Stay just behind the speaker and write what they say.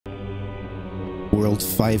World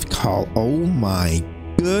 5 call. Oh my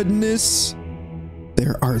goodness.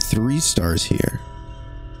 There are 3 stars here.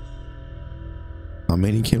 How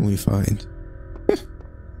many can we find?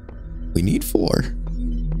 We need 4.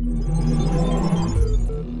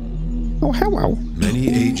 Oh, hello.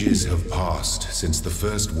 Many ages have passed since the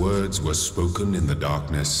first words were spoken in the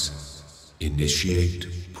darkness.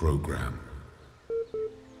 Initiate program.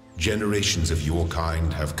 Generations of your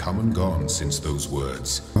kind have come and gone since those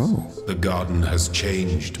words. Oh. The garden has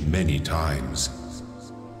changed many times.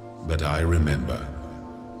 But I remember.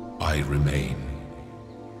 I remain.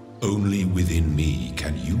 Only within me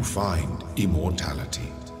can you find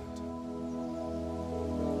immortality.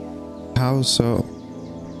 How so?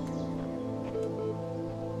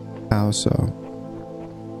 How so?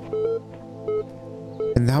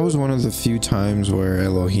 And that was one of the few times where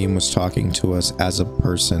Elohim was talking to us as a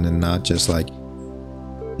person and not just like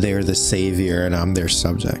they're the savior and I'm their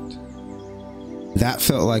subject. That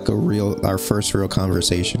felt like our first real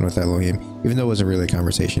conversation with Elohim, even though it wasn't really a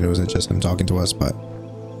conversation. It wasn't just him talking to us, but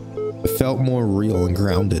it felt more real and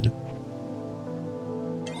grounded.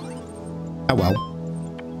 Oh wow.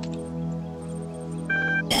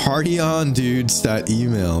 Party on, dudes. That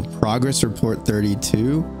email. Progress report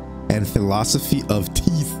 32 and philosophy of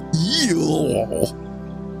teeth.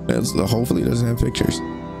 That's hopefully it doesn't have pictures.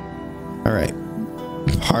 All right.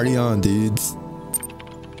 Party on, dudes.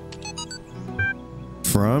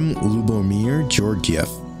 From Lubomir Georgiev.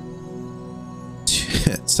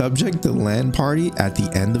 Subject the LAN party at the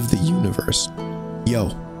end of the universe. Yo,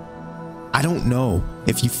 I don't know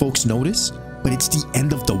if you folks notice, but it's the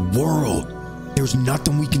end of the world. There's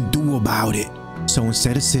nothing we can do about it. So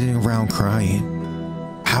instead of sitting around crying,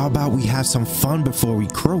 how about we have some fun before we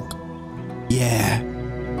croak? Yeah,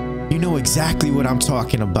 you know exactly what I'm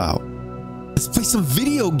talking about. Let's play some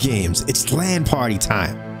video games. It's LAN party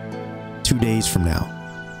time. 2 days from now,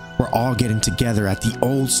 we're all getting together at the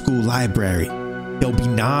old school library. There'll be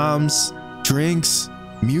noms, drinks,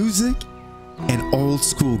 music, and old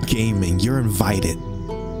school gaming. You're invited.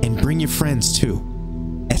 And bring your friends too.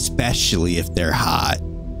 Especially if they're hot.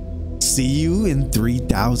 See you in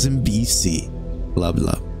 3000 BC. Love,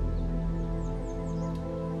 love.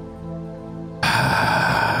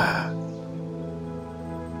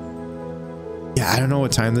 Yeah, I don't know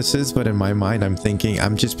what time this is, but in my mind, I'm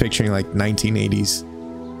just picturing like 1980s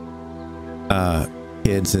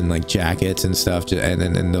kids in like jackets and stuff,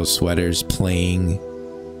 and those sweaters playing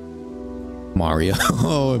Mario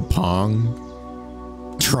and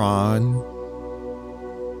Pong, Tron.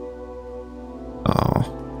 Oh,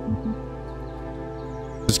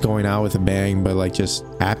 just going out with a bang, but like just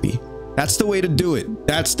happy. That's the way to do it.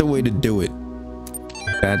 That's the way to do it.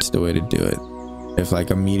 That's the way to do it. If like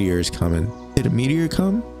a meteor is coming. Did a meteor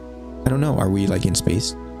come? I don't know. Are we like in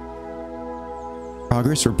space?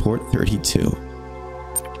 Progress report 32.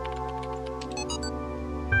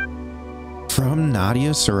 From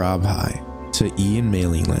Nadia Sarabhai to Ian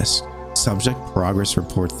mailing list. Subject progress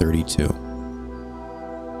report 32.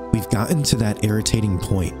 We've gotten to that irritating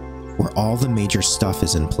point where all the major stuff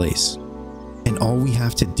is in place, and all we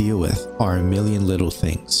have to deal with are a million little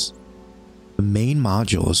things. The main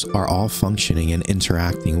modules are all functioning and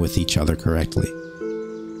interacting with each other correctly.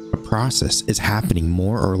 The process is happening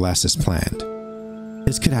more or less as planned.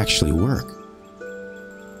 This could actually work,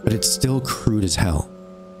 but it's still crude as hell.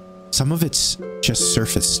 Some of it's just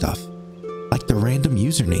surface stuff, like the random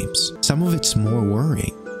usernames. Some of it's more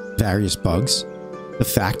worrying. Various bugs, the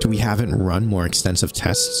fact we haven't run more extensive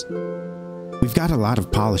tests. We've got a lot of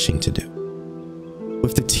polishing to do.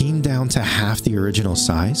 With the team down to half the original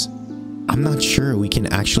size, I'm not sure we can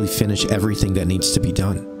actually finish everything that needs to be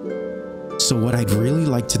done. So what I'd really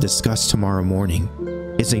like to discuss tomorrow morning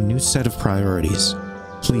is a new set of priorities.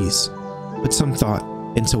 Please, put some thought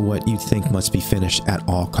into what you think must be finished at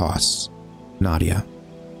all costs. Nadia.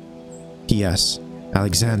 P.S.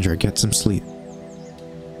 Alexandra, get some sleep.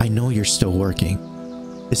 I know you're still working.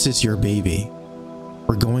 This is your baby.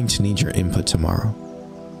 We're going to need your input tomorrow.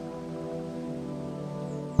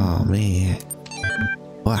 Oh man.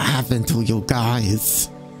 What happened to you guys?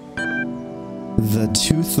 The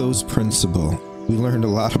Toothos principle. We learned a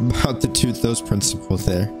lot about the Toothos principle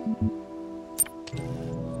there.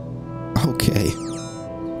 Okay.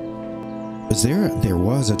 There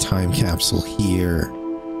was a time capsule here.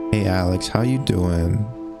 Hey Alex, how you doing?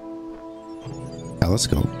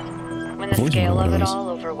 Telescope. When the scale of it all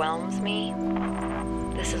overwhelms me,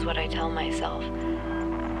 this is what I tell myself.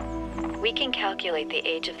 We can calculate the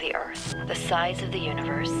age of the Earth, the size of the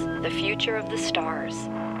universe, the future of the stars.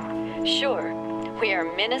 Sure, We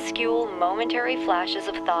are minuscule, momentary flashes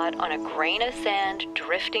of thought on a grain of sand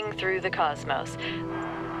drifting through the cosmos.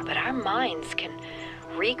 But our minds can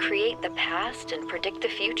recreate the past and predict the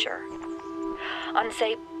future. On,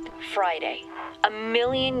 say, Friday,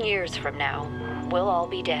 1,000,000 years from now, we'll all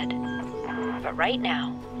be dead. But right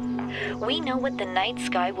now, we know what the night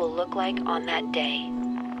sky will look like on that day.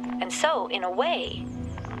 And so, in a way,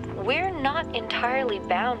 we're not entirely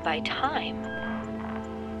bound by time.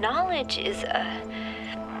 Knowledge is a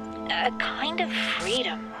kind of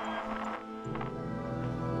freedom.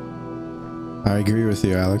 I agree with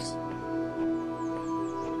you, Alex.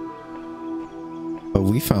 But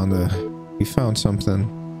we found something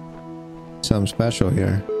special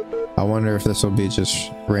here. I wonder if this will be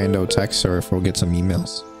just rando text or if we'll get some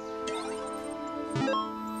emails.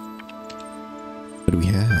 What do we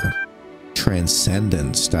have?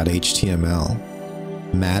 Transcendence.html,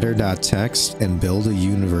 matter.txt, and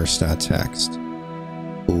buildauniverse.txt.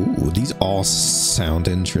 Ooh, these all sound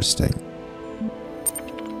interesting.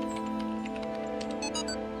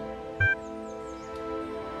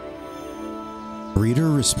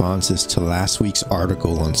 Reader responses to last week's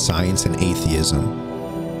article on science and atheism.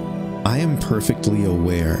 I am perfectly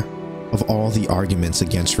aware of all the arguments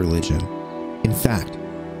against religion. In fact,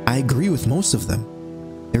 I agree with most of them.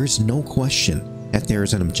 There is no question that there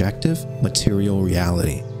is an objective, material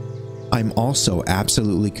reality. I'm also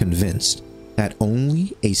absolutely convinced that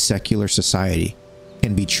only a secular society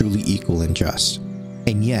can be truly equal and just.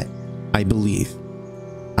 And yet, I believe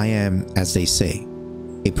I am, as they say,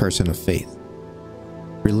 a person of faith.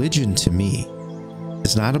 Religion, to me,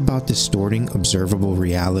 is not about distorting observable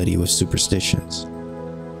reality with superstitions,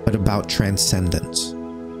 but about transcendence.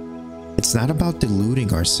 It's not about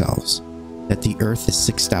deluding ourselves that the earth is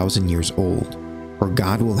 6,000 years old, or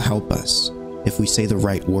God will help us if we say the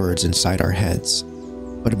right words inside our heads,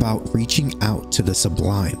 but about reaching out to the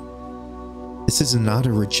sublime. This is not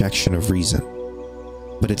a rejection of reason,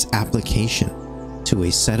 but its application to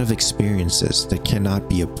a set of experiences that cannot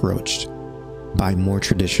be approached by more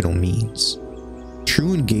traditional means.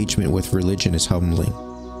 True engagement with religion is humbling.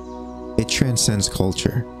 It transcends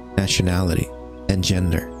culture, nationality, and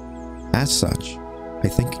gender. As such, I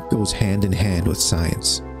think it goes hand in hand with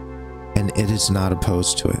science, and it is not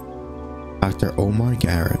opposed to it. Dr. Omar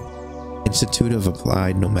Garrett, Institute of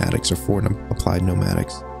Applied Nomadics, or for Applied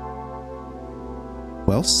Nomadics.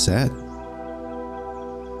 Well said.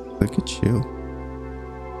 Look at you.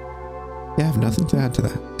 Yeah, I have nothing to add to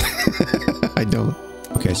that. I don't.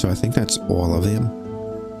 Okay, so I think that's all of them.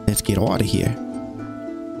 Let's get out of here.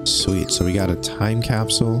 Sweet. So we got a time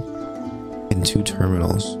capsule and 2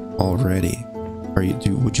 terminals already.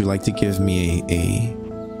 Would you like to give me a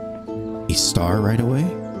star right away?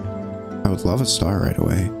 I would love a star right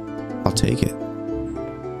away. I'll take it.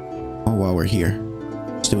 Oh, while we're here,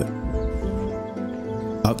 let's do it.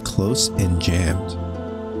 Up close and jammed.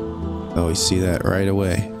 Oh, we see that right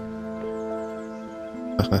away.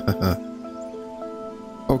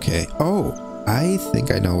 Okay. Oh, I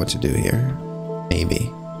think I know what to do here.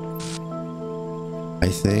 Maybe. I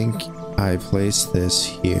think I place this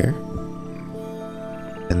here.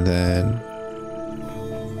 And then...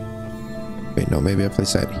 Wait, no, maybe I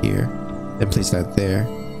place that here. Then place that there.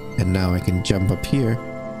 And now I can jump up here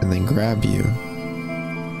and then grab you.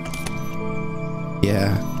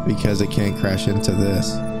 Yeah, because it can't crash into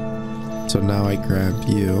this. So now I grab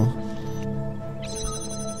you.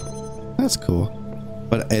 That's cool.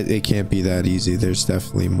 But it can't be that easy. There's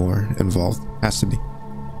definitely more involved. Has to be.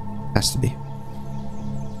 Has to be.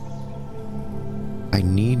 I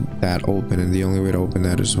need that open, and the only way to open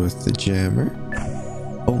that is with the jammer.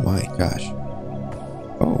 Oh my gosh.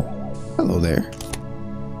 Oh, hello there.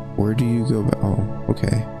 Where do you go back? Oh,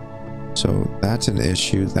 okay. So that's an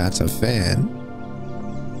issue. That's a fan.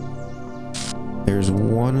 There's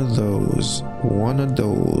one of those,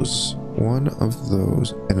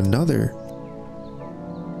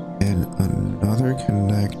 and another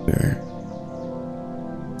connector.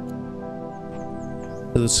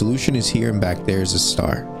 So the solution is here, and back there is a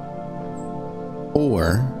star.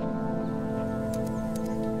 Or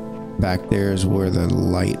back there is where the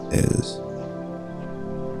light is.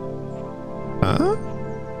 Huh?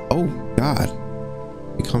 Oh God.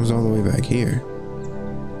 It comes all the way back here.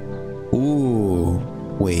 Ooh,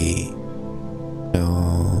 wait.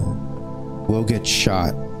 No. We'll get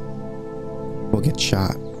shot. We'll get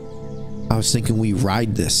shot. I was thinking we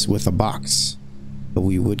ride this with a box, but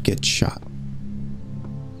we would get shot.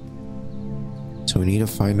 So we need to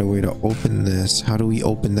find a way to open this. How do we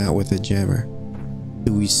open that with a jammer?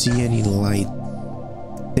 Do we see any light?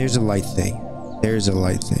 There's a light thing. There's a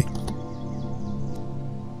light thing.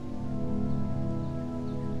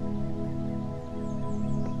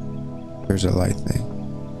 There's a light thing.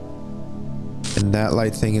 And that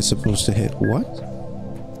light thing is supposed to hit what?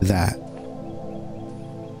 That.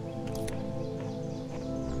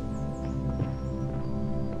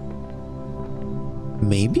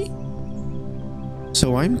 Maybe?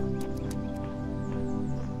 So I'm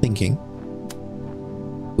thinking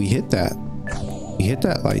we hit that. We hit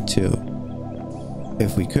that light too.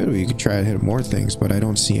 If we could try to hit more things, but I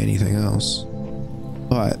don't see anything else.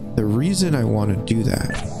 But the reason I want to do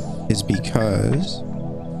that is because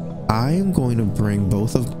I am going to bring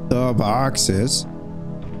both of the boxes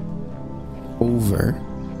over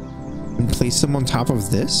and place them on top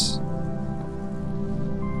of this.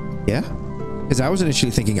 Yeah? Because I was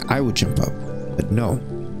initially thinking I would jump up, but no.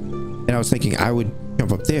 And I was thinking I would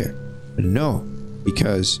jump up there, but no.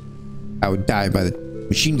 Because I would die by the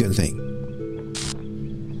machine gun thing.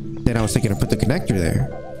 Then I was thinking to put the connector there.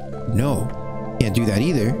 No. Can't do that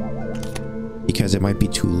either. Because it might be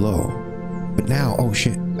too low. But now, oh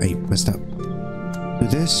shit, I messed up. Do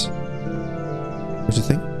this. Here's the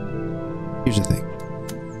thing. Here's the thing.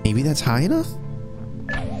 Maybe that's high enough?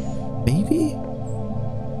 Maybe?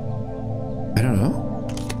 I don't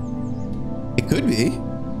know. It could be.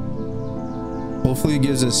 Hopefully it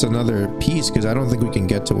gives us another piece, because I don't think we can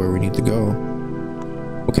get to where we need to go.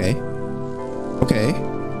 Okay. Okay.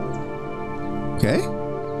 Okay.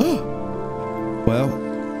 Well,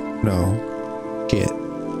 no. Shit.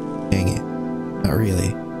 Dang it. Not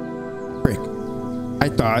really. Frick. I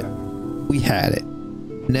thought we had it.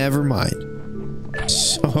 Never mind.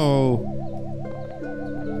 So,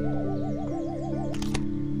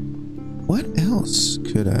 what else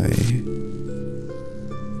could I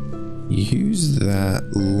use that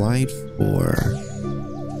light for?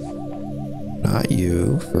 Not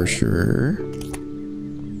you, for sure.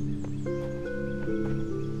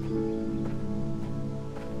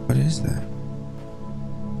 What is that?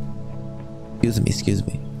 Excuse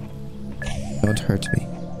me. Don't hurt me.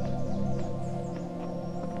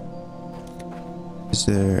 Is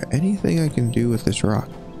there anything I can do with this rock?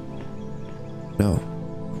 No.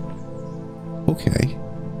 Okay.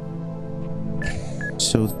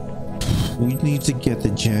 So we need to get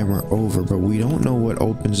the jammer over, but we don't know what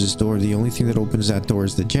opens this door. The only thing that opens that door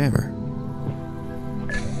is the jammer.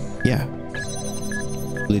 Yeah.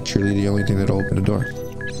 Literally the only thing that'll open the door.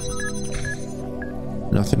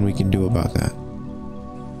 Nothing we can do about that.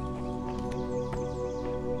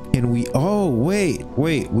 Can we? Oh, wait.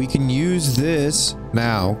 We can use this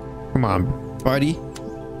now. Come on, buddy.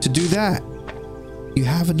 To do that. You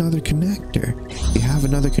have another connector.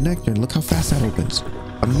 And look how fast that opens.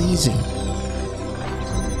 Amazing.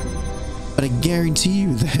 But I guarantee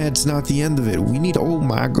you that's not the end of it. We need, oh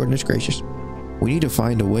my goodness gracious. We need to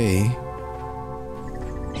find a way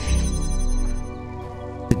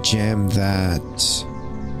to jam that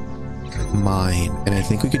mine. And I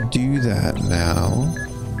think we could do that now.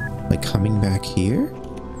 Like coming back here.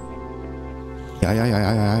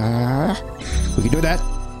 Yeah. We can do that.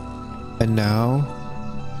 And now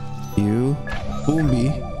you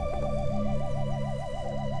boomby.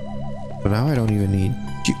 So now I don't even need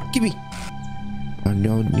you. Give me. I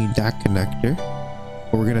don't need that connector.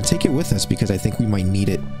 But we're gonna take it with us because I think we might need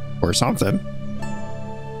it or something.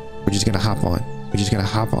 We're just gonna hop on.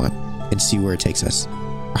 And see where it takes us.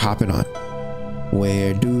 We're hopping on.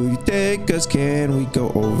 Where do you take us? Can we go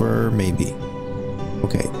over? Maybe.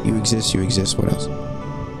 Okay, you exist. What else?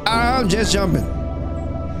 I'm just jumping.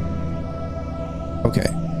 Okay,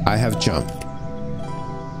 I have jumped.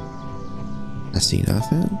 I see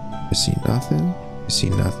nothing.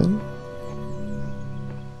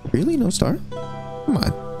 Really? No star? Come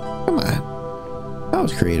on. That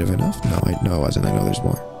was creative enough. No, it wasn't. I know there's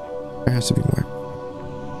more. There has to be more.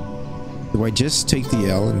 Do I just take the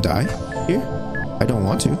L and die here? I don't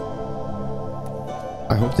want to.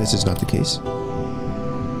 I hope this is not the case.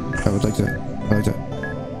 I would like to.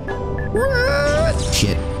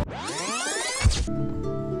 Shit.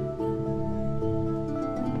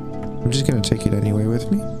 I'm just gonna take it anyway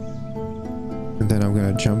with me. And then I'm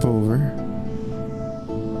gonna jump over.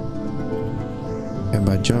 And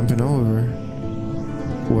by jumping over,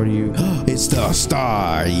 what do you... It's the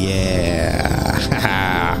star! Yeah!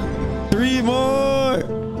 3 more!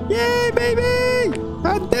 Yay, baby!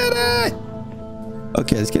 I did it!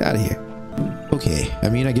 Okay, let's get out of here. Okay, I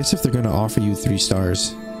mean, I guess if they're gonna offer you 3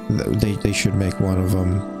 stars, they should make one of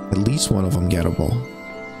them, at least one of them, gettable.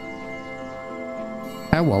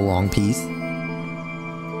 That was a long piece.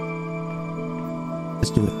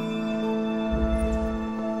 Let's do it.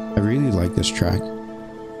 I really like this track.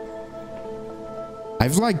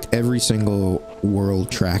 I've liked every single world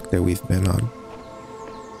track that we've been on.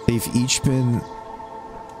 They've each been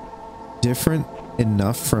different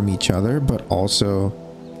enough from each other, but also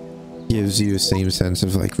gives you the same sense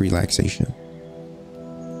of like relaxation.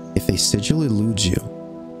 If a sigil eludes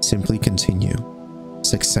you, simply continue.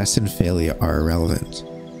 Success and failure are irrelevant.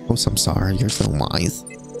 Oh, Samsara, you're so wise.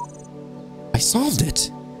 I solved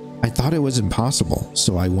it. I thought it was impossible,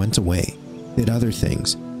 so I went away, did other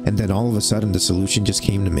things, and then all of a sudden the solution just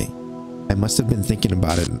came to me. I must have been thinking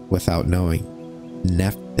about it without knowing.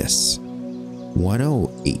 Nephthys.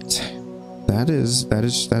 108.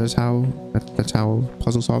 That's how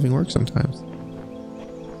puzzle solving works sometimes.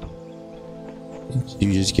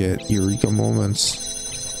 You just get eureka moments.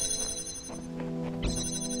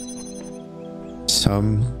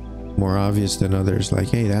 Some more obvious than others, like,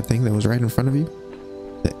 hey, that thing that was right in front of you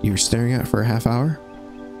that you're staring at for a half hour,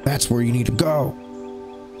 that's where you need to go.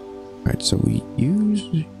 All right, so we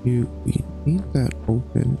need that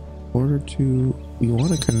open in order to, we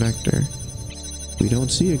want a connector. We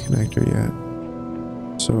don't see a connector yet,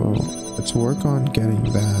 so let's work on getting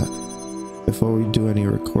that before we do any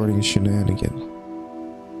recording shenanigans.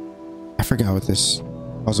 I forgot what this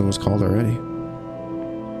puzzle was called already.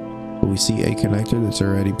 But we see a connector that's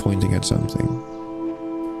already pointing at something.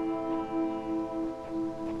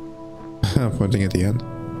 Pointing at the end.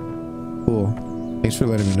 Cool. Thanks for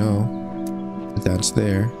letting me know that that's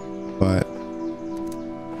there, but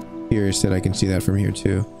curious that I can see that from here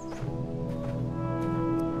too.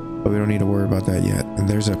 But we don't need to worry about that yet. And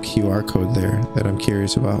there's a QR code there that I'm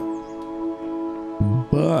curious about.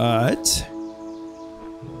 But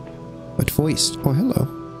voiced. Oh, hello.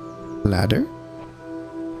 Ladder?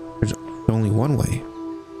 There's only one way.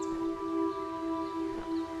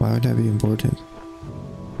 Why would that be important?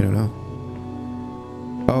 I don't know.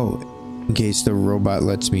 Oh, in case the robot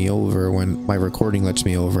lets me over when my recording lets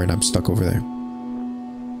me over and I'm stuck over there.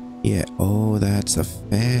 Yeah. Oh, that's a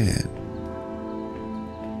fan.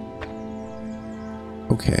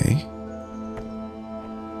 Okay.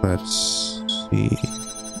 Let's see.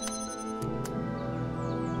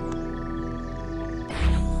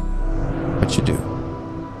 What you do?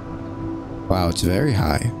 Wow, it's very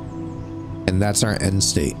high. And that's our end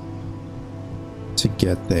state. To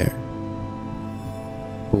get there.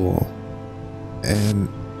 Cool. And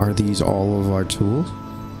are these all of our tools?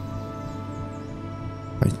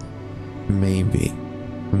 Maybe.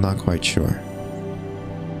 I'm not quite sure.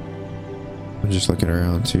 I'm just looking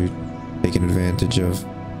around to taking advantage of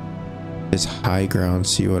this high ground,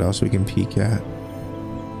 see what else we can peek at.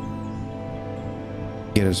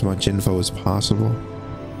 Get as much info as possible.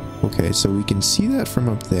 Okay, so we can see that from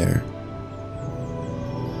up there.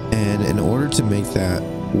 And in order to make that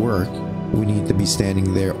work, we need to be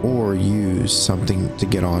standing there or use something to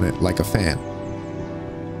get on it, like a fan.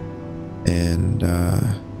 And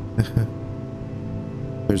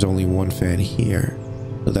there's only one fan here.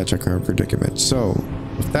 So that's our current predicament. So,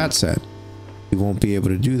 with that said, we won't be able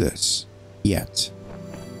to do this yet.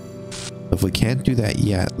 If we can't do that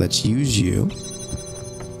yet, let's use you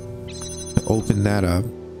to open that up.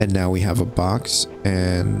 And now we have a box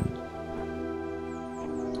and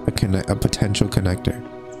a potential connector.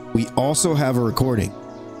 We also have a recording.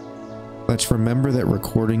 Let's remember that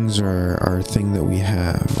recordings are a thing that we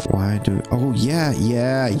have. Why do... Oh, yeah.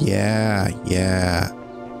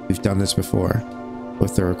 We've done this before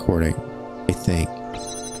with the recording, I think.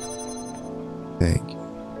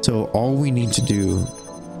 So all we need to do,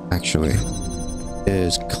 actually,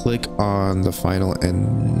 is click on the final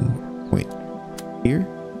end point here,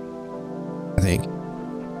 I think.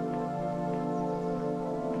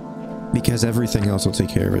 Because everything else will take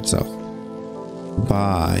care of itself.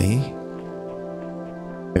 By...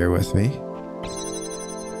 Bear with me.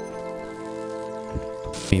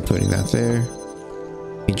 Me putting that there.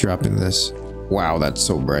 Me dropping this. Wow, that's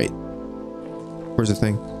so bright. Where's the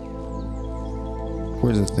thing?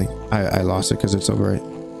 I lost it because it's so bright.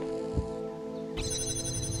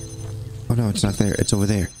 Oh no, it's not there. It's over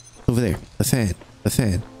there. Over there. The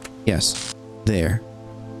fan. Yes. There.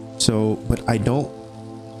 So, but I don't...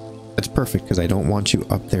 That's perfect because I don't want you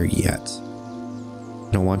up there yet.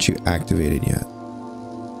 I don't want you activated yet.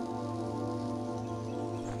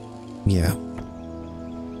 Yeah.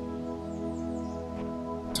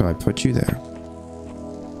 So I put you there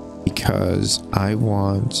because I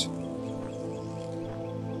want...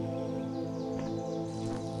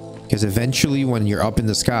 Because eventually when you're up in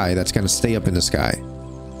the sky, that's going to stay up in the sky.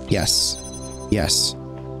 Yes.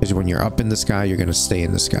 Because when you're up in the sky, you're going to stay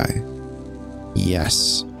in the sky.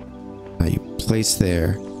 Yes. Now you place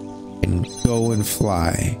there and go and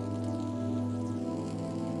fly.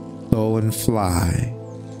 Go and fly.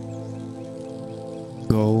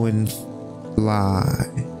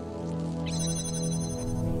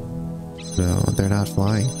 no, they're not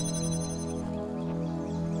flying.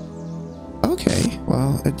 Okay,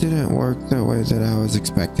 well, it didn't work the way that I was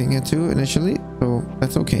expecting it to initially, so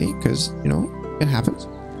that's okay, because, you know, it happens.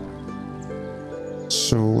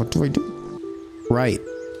 So what do I do? Right.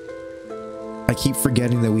 I keep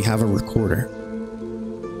forgetting that we have a recorder.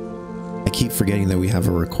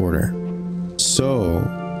 So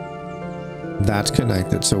that's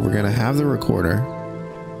connected. So we're gonna have the recorder.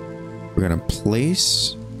 We're gonna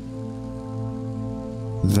place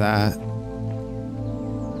that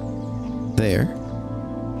there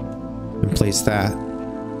and place that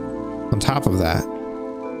on top of that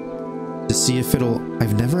to see if it'll...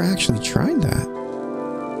 I've never actually tried that.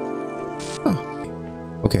 Oh,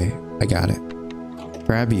 okay, I got it.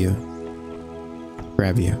 Grab you,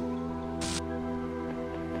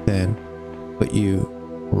 then put you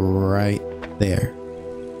right there.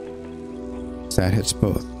 So that hits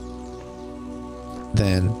both.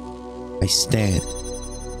 Then I stand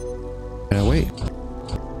and I wait.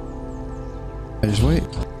 I just wait.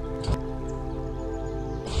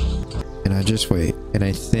 And I just wait. And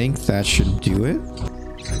I think that should do it,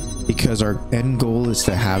 because our end goal is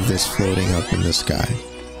to have this floating up in the sky.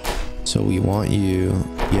 So we want you...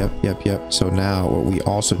 Yep. So now what we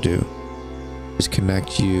also do is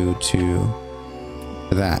connect you to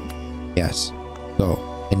that. Yes. So,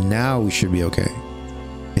 and now we should be okay,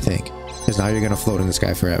 I think. Because now you're going to float in the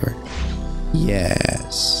sky forever.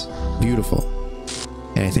 Yes. Beautiful.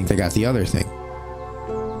 And I think they got the other thing.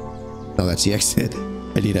 No, that's the exit.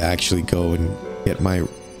 I need to actually go and get my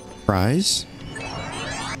prize.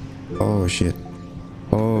 Oh, shit.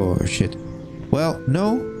 Oh, shit. Well,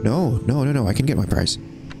 no. I can get my prize.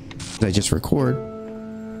 I just record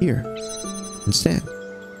here instead.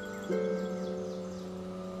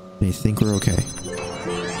 And I think we're okay.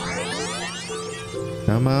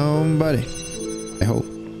 Come on, buddy. I hope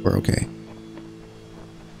we're okay.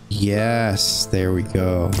 Yes, there we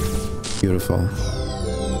go. Beautiful.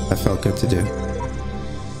 That felt good to do.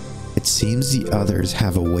 It seems the others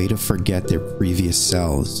have a way to forget their previous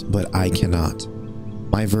selves, but I cannot.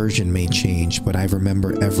 My version may change, but I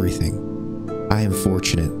remember everything. I am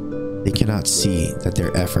fortunate. They cannot see that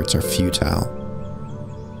their efforts are futile.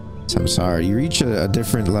 So I'm sorry. You reach a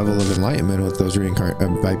different level of enlightenment with those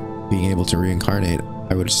by being able to reincarnate,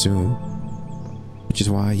 I would assume. Which is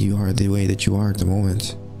why you are the way that you are at the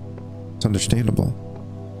moment. It's understandable.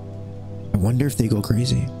 I wonder if they go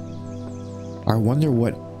crazy. I wonder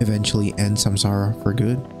what eventually ends samsara for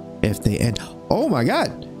good. If they end... Oh my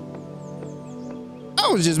god! I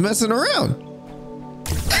was just messing around.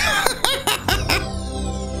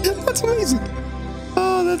 That's amazing.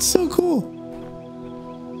 Oh, that's so cool.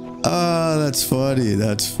 Oh, that's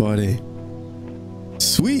funny.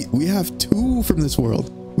 Sweet. We have 2 from this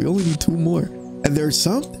world. We only need 2 more. And there's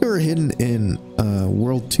some that are hidden in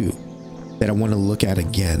world 2 that I want to look at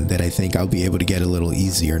again, that I think I'll be able to get a little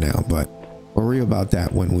easier now, but we'll worry about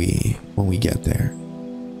that when we get there. I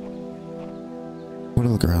want to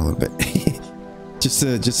look around a little bit. just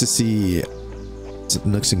to see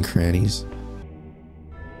nooks and crannies.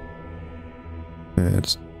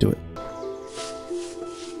 Let's do it.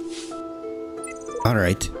 All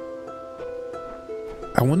right.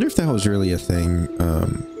 I wonder if that was really a thing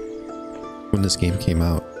when this game came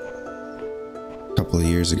out a couple of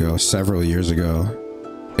years ago, several years ago,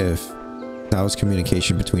 if that was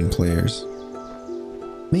communication between players.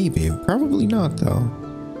 Maybe, probably not though.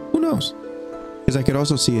 Who knows? Because I could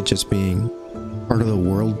also see it just being part of the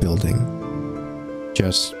world building,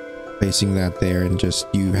 just placing that there and just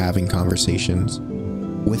you having conversations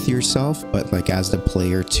with yourself, but like as the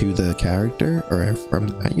player to the character, or from,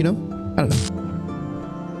 you know, I don't know.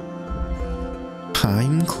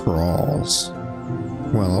 Time crawls.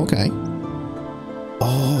 Well, okay.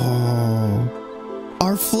 Oh,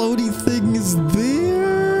 our floaty thing is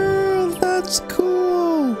there. That's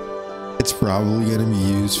cool. It's probably gonna be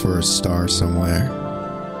used for a star somewhere.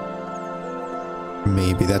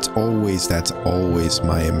 Maybe. That's always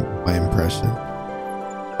my impression.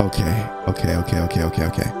 Okay.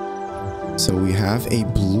 So we have a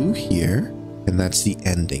blue here, and that's the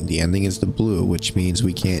ending. The ending is the blue, which means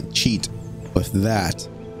we can't cheat with that,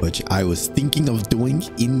 which I was thinking of doing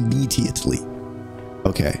immediately.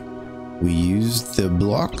 Okay, we used the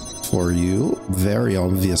block for you. Very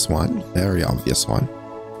obvious one.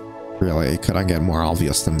 Really, it couldn't get more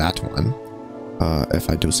obvious than that one, if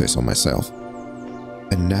I do say so myself.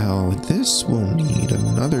 And now this will need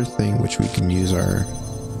another thing, which we can use our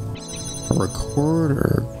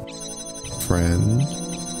recorder friend.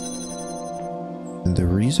 And the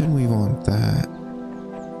reason we want that,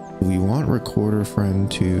 we want recorder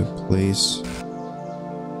friend to place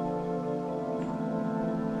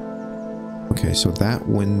Okay, so that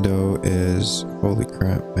window is... Holy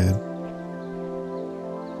crap, man.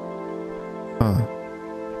 Huh.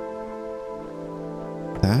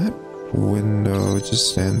 That window,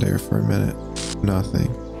 just stand there for a minute.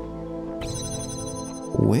 Nothing.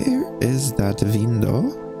 Where is that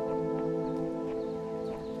window?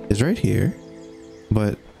 It's right here.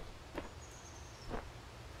 But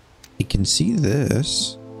you can see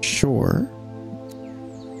this, sure.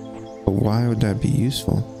 But why would that be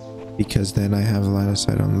useful? Because then I have line of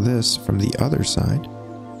sight on this from the other side.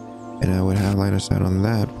 And I would have line of sight on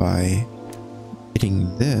that by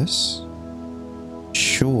hitting this.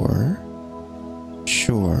 Sure.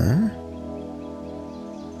 Sure.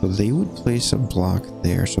 So they would place a block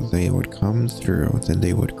there, so they would come through. Then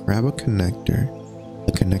they would grab a connector.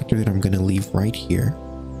 The connector that I'm going to leave right here.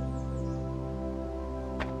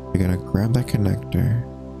 They're going to grab that connector.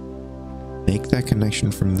 Make that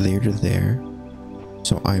connection from there to there.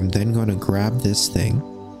 So I'm then going to grab this thing.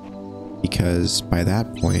 Because by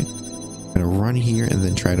that point, I'm going to run here and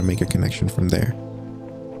then try to make a connection from there.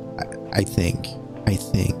 I think.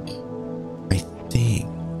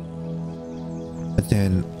 But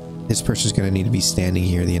then this person's going to need to be standing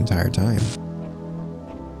here the entire time.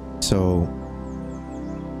 So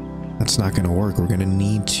that's not going to work. We're going to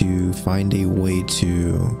need to find a way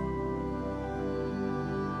to...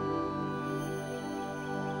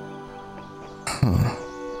 Huh.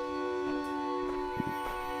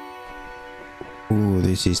 Ooh,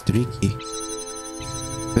 this is tricky.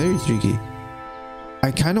 Very tricky.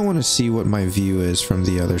 I kind of want to see what my view is from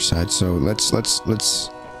the other side. So let's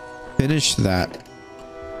finish that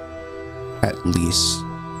at least.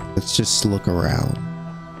 Let's just look around.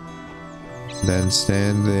 Then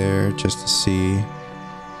stand there just to see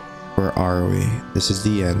where are we. This is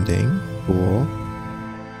the ending. Cool.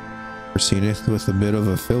 We're seeing it with a bit of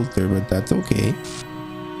a filter, but that's okay.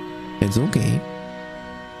 It's okay.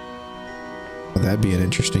 Well, that'd be an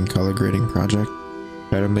interesting color grading project.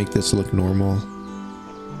 Try to make this look normal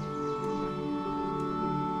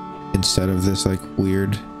instead of this like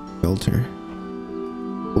weird filter.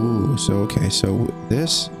 Ooh, so okay, so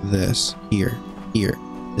this here.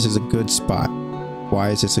 This is a good spot. Why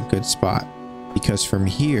is this a good spot? Because from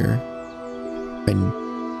here, I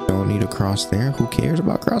don't need to cross there. Who cares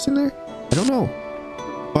about crossing there? I don't know.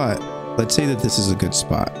 But let's say that this is a good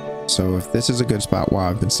spot. So if this is a good spot, wow,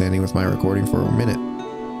 I've been standing with my recording for a minute.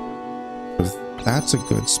 If that's a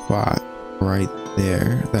good spot right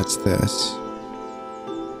there, that's this.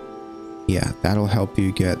 Yeah, that'll help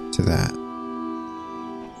you get to that.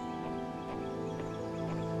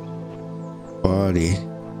 Buddy,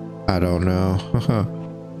 I don't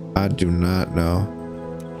know. I do not know.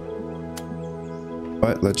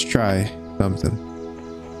 But let's try something.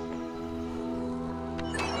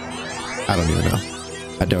 I don't even know.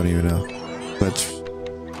 I don't even know. Let's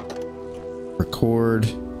record,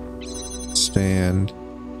 stand,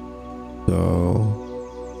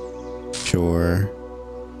 go, sure.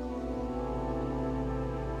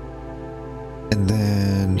 And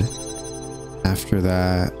then after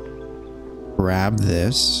that, grab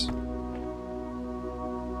this.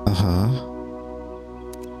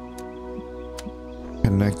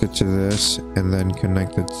 Connect it to this and then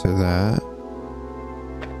connect it to that.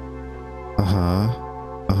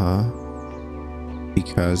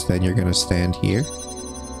 Because then you're gonna stand here.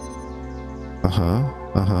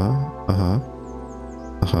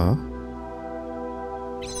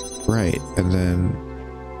 Right, and then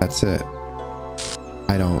that's it.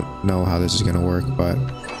 I don't know how this is gonna work, but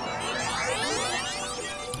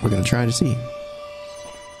we're gonna try to see.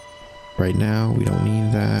 Right now, we don't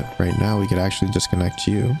need that. Right now, we could actually disconnect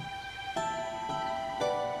you.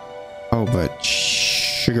 Oh, but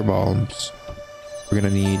sugar bombs. We're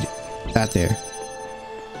gonna need that there.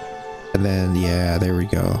 And then, yeah, there we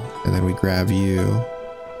go. And then we grab you.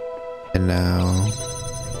 And now,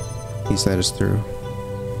 please let us through.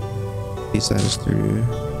 Please let us through.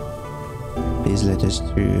 Please let us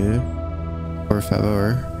through. Por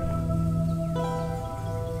favor.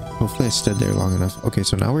 Hopefully I stood there long enough. Okay,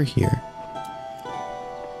 so now we're here.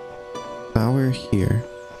 Now we're here.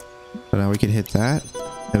 So now we can hit that.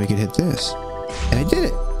 And we can hit this. And I did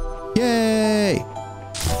it! Yay!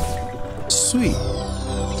 Sweet.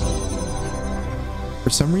 For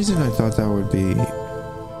some reason I thought that would be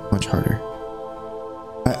much harder.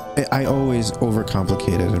 I always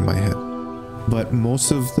overcomplicate it in my head. But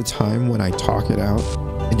most of the time when I talk it out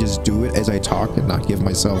and just do it as I talk and not give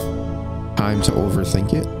myself time to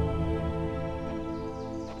overthink it,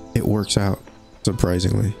 it works out,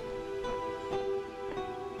 surprisingly.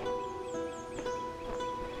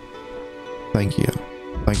 Thank you.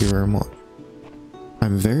 Thank you very much.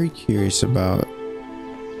 I'm very curious about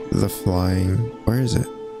the flying. Where is it?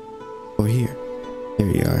 Over here. There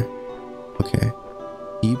you are. Okay.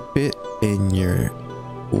 Keep it in your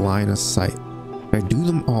line of sight. Did I do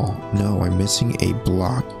them all? No, I'm missing a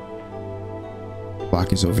block.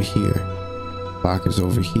 Block is over here. Block is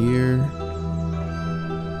over here.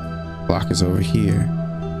 Block is over here.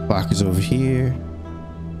 Block is over here.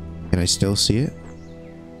 Can I still see it?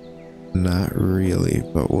 Not really,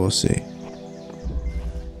 but we'll see.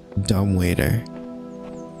 Dumbwaiter.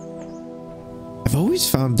 I've always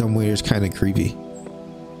found dumbwaiters kind of creepy.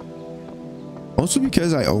 Also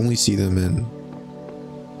because I only see them in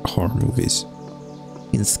horror movies.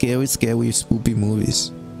 In scary, spoopy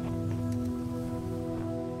movies.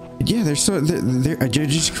 Yeah, they're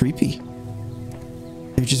just creepy.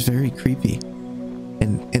 They're just very creepy.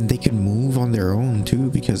 And they can move on their own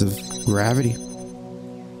too because of gravity.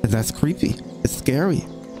 And that's creepy. It's scary.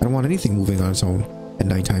 I don't want anything moving on its own at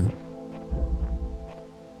nighttime.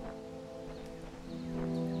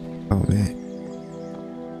 Oh man.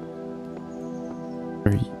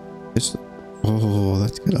 Oh,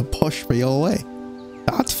 that's gonna push me away.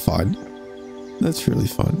 That's fun. That's really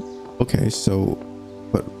fun. Okay, so,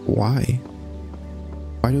 but why?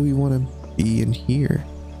 Why do we want to be in here?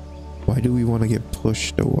 Why do we want to get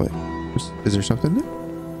pushed to what? Is there something there?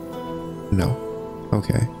 No.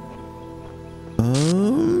 Okay.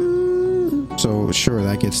 So sure,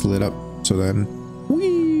 that gets lit up. So then,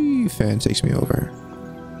 whee, fan takes me over.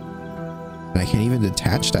 And I can't even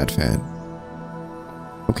detach that fan.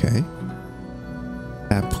 Okay.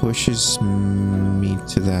 That pushes me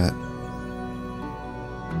to that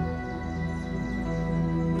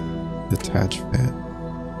detach fan.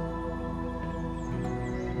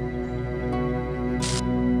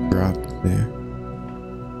 Drop there.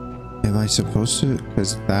 Am I supposed to?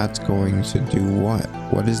 Because that's going to do what?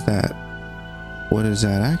 What is that? What does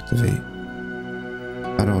that activate?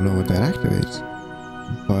 I don't know what that activates.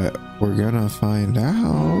 But we're gonna find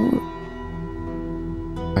out.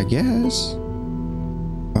 I guess.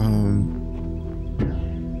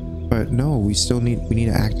 But no, we need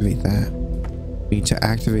to activate that. We need to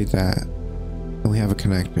activate that. And we have a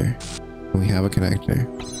connector.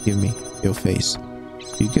 Give me your face.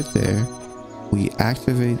 You get there. We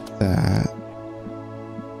activate that.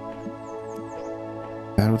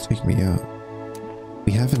 That'll take me out.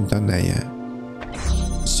 We haven't done that yet.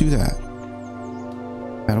 Let's do that.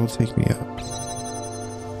 That'll take me out.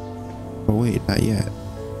 Oh wait, not yet.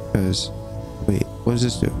 Because, wait, what does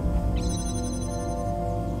this do?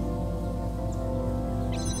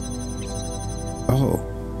 Oh.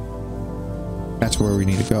 That's where we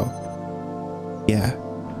need to go. Yeah.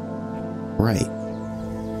 Right.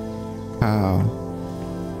 How?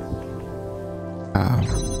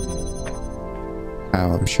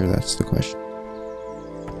 I'm sure that's the question.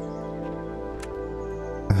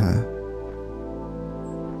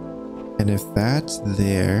 And if that's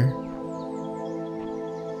there,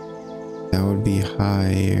 that would be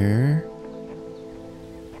higher.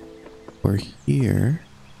 Or here.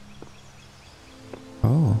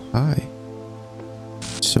 Oh, hi.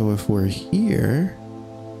 So if we're here,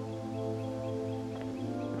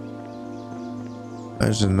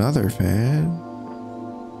 there's another fan.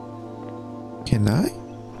 Can I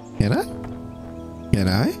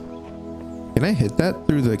hit that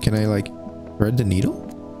through the, can I like thread the needle?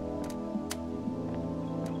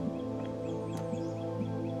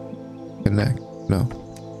 Connect. No.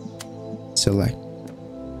 Select.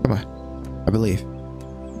 Come on. I believe.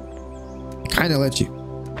 I kind of let you.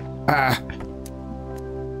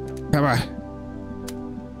 Come on.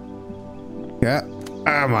 Yeah.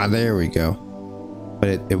 Come on. There we go. But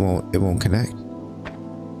it won't connect.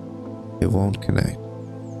 It won't connect.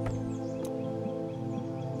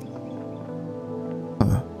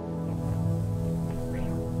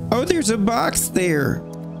 Oh, there's a box there.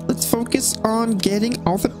 Let's focus on getting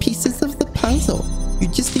all the pieces of the puzzle. You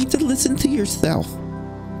just need to listen to yourself.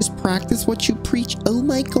 Just practice what you preach. Oh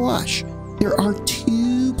my gosh. There are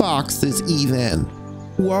 2 boxes even.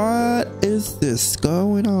 What is this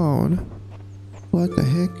going on? What the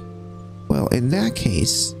heck? Well, in that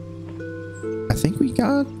case, I think we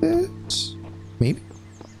got this. Maybe.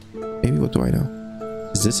 Maybe, what do I know?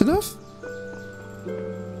 Is this enough?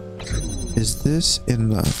 Is this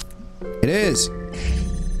enough? It is.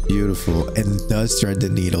 Beautiful. And does thread the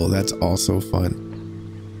needle. That's also fun.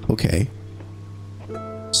 Okay.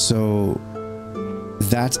 So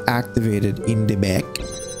that's activated in the back,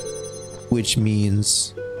 which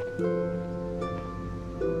means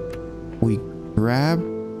we grab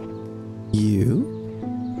you.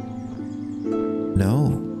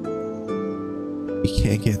 No, we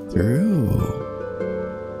can't get through.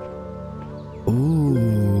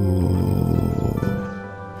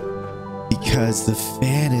 because the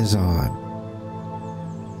fan is on.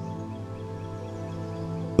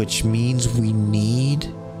 Which means we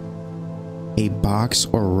need a box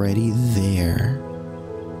already there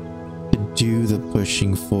to do the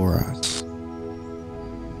pushing for us.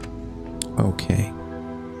 Okay.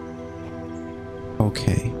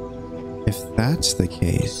 Okay. If that's the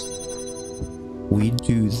case, we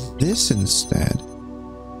do this instead.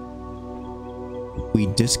 We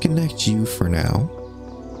disconnect you for now.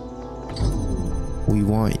 We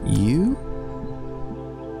want you?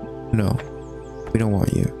 No, we don't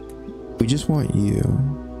want you. We just want you.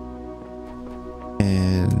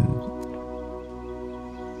 And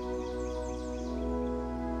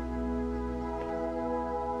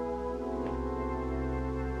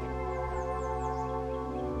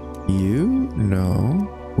you? No,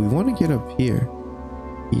 we want to get up here.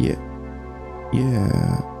 Yeah.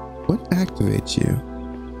 Yeah. What activates you?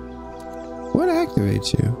 What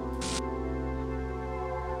activates you?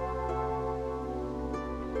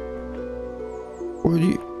 Or do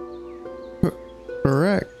you...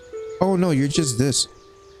 Correct. Oh no, you're just this.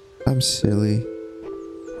 I'm silly.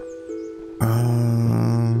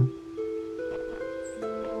 I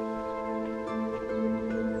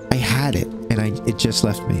had it and it just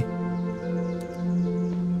left me.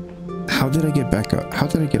 How did I get back up? How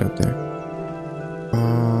did I get up there?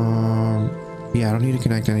 Yeah, I don't need to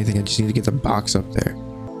connect anything. I just need to get the box up there.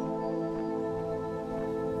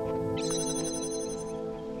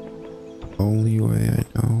 Only way I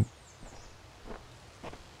know.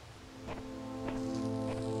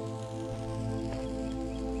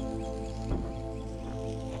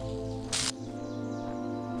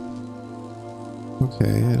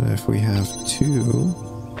 Okay, and if we have two,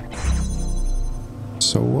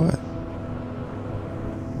 so what?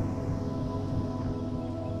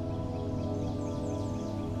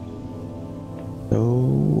 So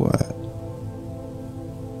what?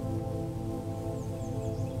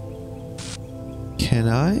 Can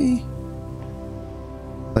I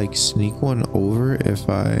like sneak one over if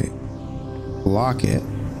I block it?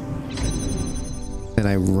 Then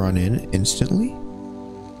I run in instantly?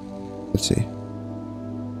 Let's see.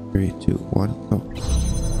 3, 2, 1. Oh.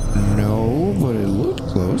 No, but it looked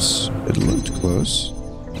close. It looked close.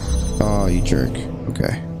 Oh, you jerk.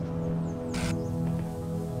 Okay.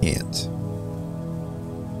 Can't.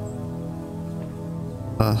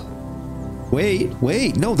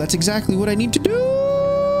 Wait. No, that's exactly what I need to do.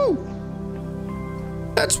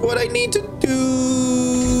 That's what I need to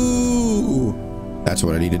do. That's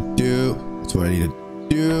what I need to do. That's what I need to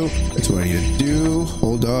do. That's what I need to do.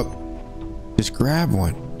 Hold up. Just grab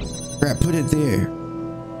one. Put it there.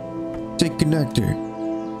 Take connector.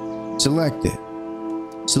 Select it.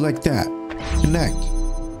 Select that. Connect.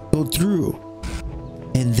 Go through.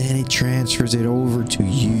 And then it transfers it over to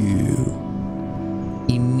you.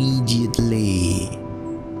 Immediately.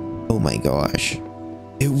 Oh my gosh.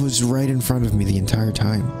 It was right in front of me the entire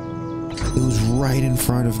time. It was right in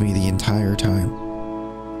front of me the entire time.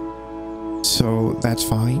 So that's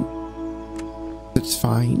fine. That's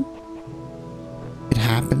fine. It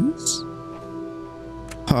happens.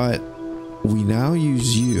 But we now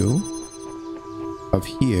use you up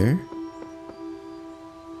here.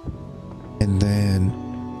 And then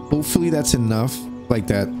hopefully that's enough. Like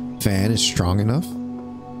that fan is strong enough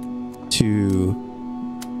to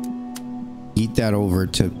eat that over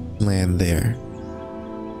to land there.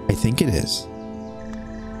 I think it is.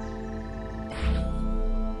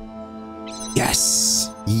 Yes.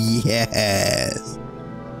 Yes.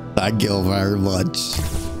 Thank you very much.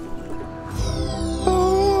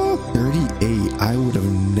 Oh, 38. I would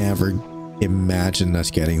have never imagined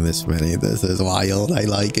us getting this many. This is wild. I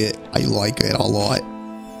like it. I like it a lot.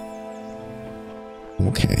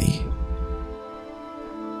 Okay.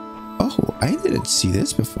 Oh, I didn't see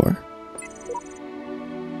this before.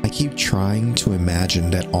 I keep trying to imagine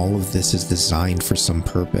that all of this is designed for some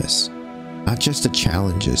purpose. Not just the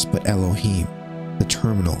challenges, but Elohim, the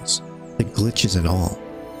terminals, the glitches and all.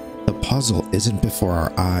 The puzzle isn't before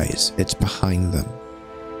our eyes, it's behind them.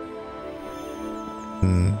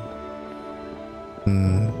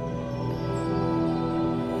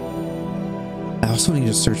 I also need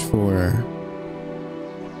to search for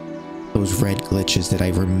those red glitches that I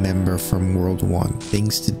remember from World 1.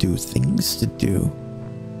 Things to do.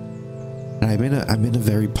 And I'm in a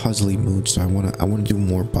very puzzly mood, so I wanna do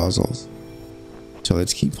more puzzles. So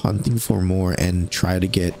let's keep hunting for more and try to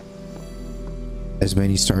get as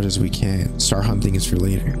many stars as we can. Star hunting is for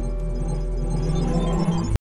later.